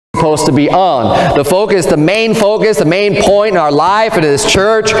supposed to be on. The focus, the main point in our life and in this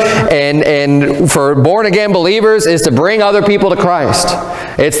church and for born-again believers is to bring other people to Christ.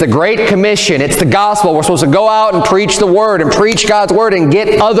 It's the Great Commission. It's the gospel. We're supposed to go out and preach the Word and preach God's Word and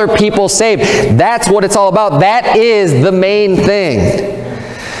get other people saved. That's what it's all about. That is the main thing.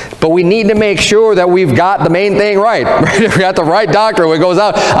 But we need to make sure that we've got the main thing right. We got the right doctrine when it goes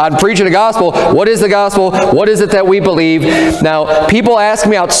out on preaching the gospel. What is the gospel? What is it that we believe? Now, people ask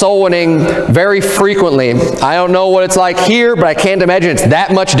me out soul winning very frequently. I don't know what it's like here, but I can't imagine it's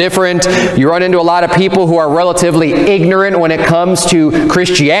that much different. You run into a lot of people who are relatively ignorant when it comes to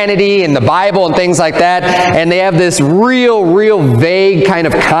Christianity and the Bible and things like that. And they have this real vague kind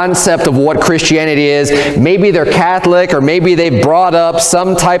of concept of what Christianity is. Maybe they're Catholic, or maybe they've brought up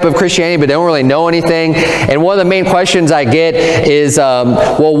some type of Christianity, but they don't really know anything. And one of the main questions I get is,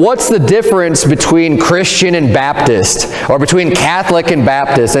 well, what's the difference between Christian and Baptist, or between Catholic and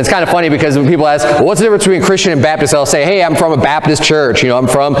Baptist? And it's kind of funny because when people ask, well, what's the difference between Christian and Baptist? I'll say, hey, I'm from a Baptist church. You know, I'm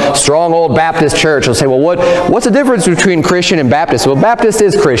from strong old Baptist church. I'll say, well, what's the difference between Christian and Baptist? Well, Baptist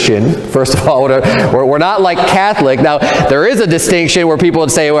is Christian, first of all. We're not like Catholic. Now, there is a distinction where people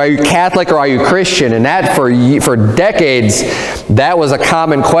would say, well, are you Catholic or are you Christian? And that for decades, that was a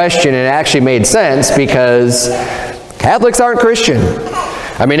common question, and it actually made sense because Catholics aren't Christian.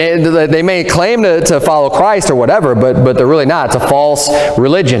 I mean, they may claim to follow Christ or whatever, but they're really not. It's a false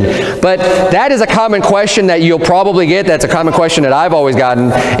religion. But that is a common question that you'll probably get. That's a common question that I've always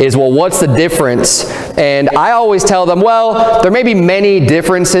gotten is, well, what's the difference? And I always tell them, well, there may be many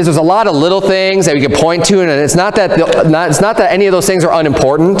differences. There's a lot of little things that we can point to, and it's not that any of those things are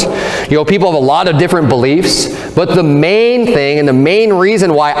unimportant. You know, people have a lot of different beliefs, but the main thing and the main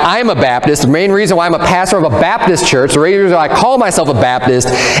reason why I'm a Baptist, the main reason why I'm a pastor of a Baptist church, the reason why I call myself a Baptist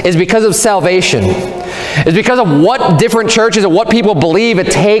is because of salvation. It's because of what different churches and what people believe it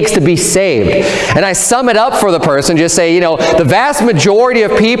takes to be saved. And I sum it up for the person, just say, you know, the vast majority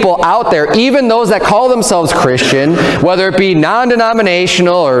of people out there, even those that call themselves Christian, whether it be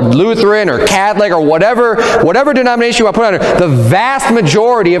non-denominational or Lutheran or Catholic or whatever denomination you want to put under, the vast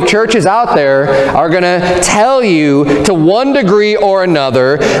majority of churches out there are going to tell you to one degree or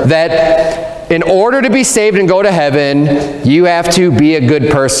another that in order to be saved and go to heaven, you have to be a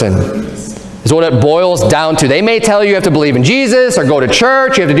good person. Is what it boils down to. They may tell you have to believe in Jesus or go to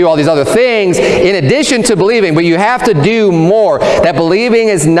church, you have to do all these other things in addition to believing, but you have to do more. That believing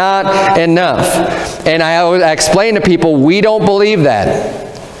is not enough. And I explain to people, we don't believe that.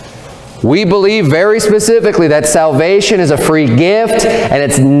 We believe very specifically that salvation is a free gift and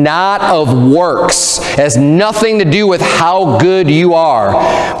it's not of works. It has nothing to do with how good you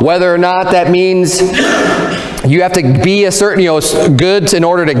are. Whether or not that means you have to be a certain, good in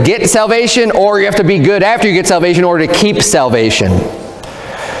order to get salvation, or you have to be good after you get salvation in order to keep salvation.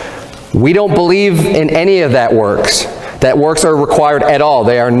 We don't believe in any of that works. That works are required at all.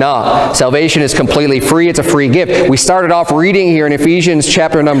 They are not. Salvation is completely free. It's a free gift. We started off reading here in Ephesians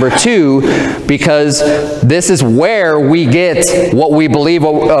chapter number 2 because this is where we get what we believe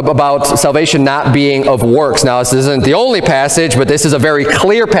about salvation not being of works. Now, this isn't the only passage, but this is a very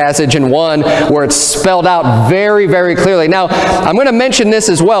clear passage and one where it's spelled out very, very clearly. Now, I'm going to mention this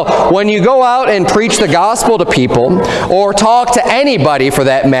as well. When you go out and preach the gospel to people or talk to anybody for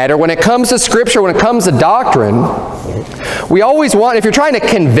that matter, when it comes to Scripture, when it comes to doctrine, we always want, if you're trying to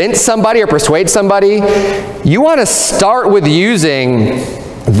convince somebody or persuade somebody, you want to start with using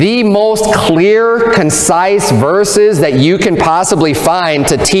the most clear, concise verses that you can possibly find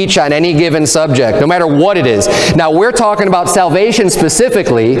to teach on any given subject, no matter what it is. Now, we're talking about salvation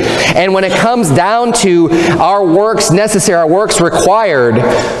specifically, and when it comes down to our works necessary, our works required,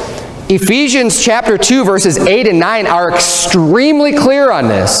 Ephesians chapter 2 verses 8 and 9 are extremely clear on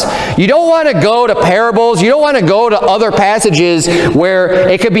this. You don't want to go to parables. You don't want to go to other passages where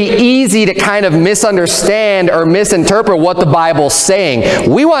it could be easy to kind of misunderstand or misinterpret what the Bible's saying.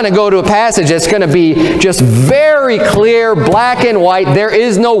 We want to go to a passage that's going to be just very clear, black and white. There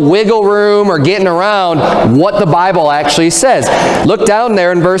is no wiggle room or getting around what the Bible actually says. Look down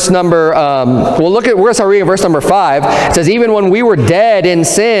there in verse number, we're going to start reading verse number 5. It says, even when we were dead in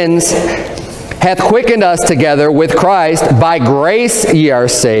sins, hath quickened us together with Christ. By grace ye are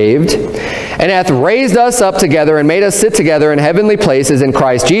saved, and hath raised us up together and made us sit together in heavenly places in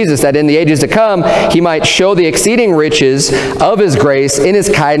Christ Jesus, that in the ages to come he might show the exceeding riches of his grace in his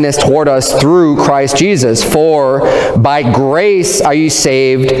kindness toward us through Christ Jesus. For by grace are ye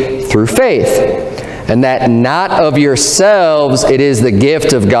saved through faith, and that not of yourselves, it is the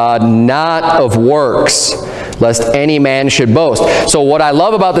gift of God, not of works, lest any man should boast. So what I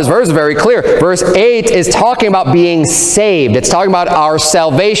love about this verse is very clear. Verse 8 is talking about being saved. It's talking about our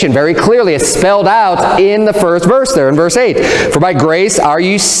salvation very clearly. It's spelled out in the first verse there in verse 8. For by grace are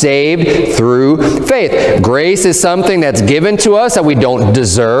you saved through faith. Grace is something that's given to us that we don't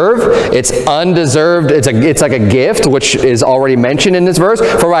deserve. It's undeserved. It's like a gift, which is already mentioned in this verse.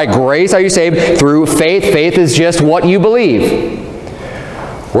 For by grace are you saved through faith. Faith is just what you believe.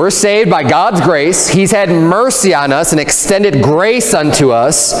 We're saved by God's grace. He's had mercy on us and extended grace unto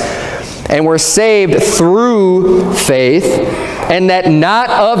us. And we're saved through faith. And that not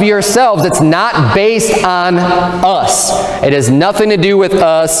of yourselves. It's not based on us. It has nothing to do with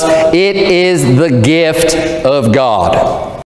us. It is the gift of God.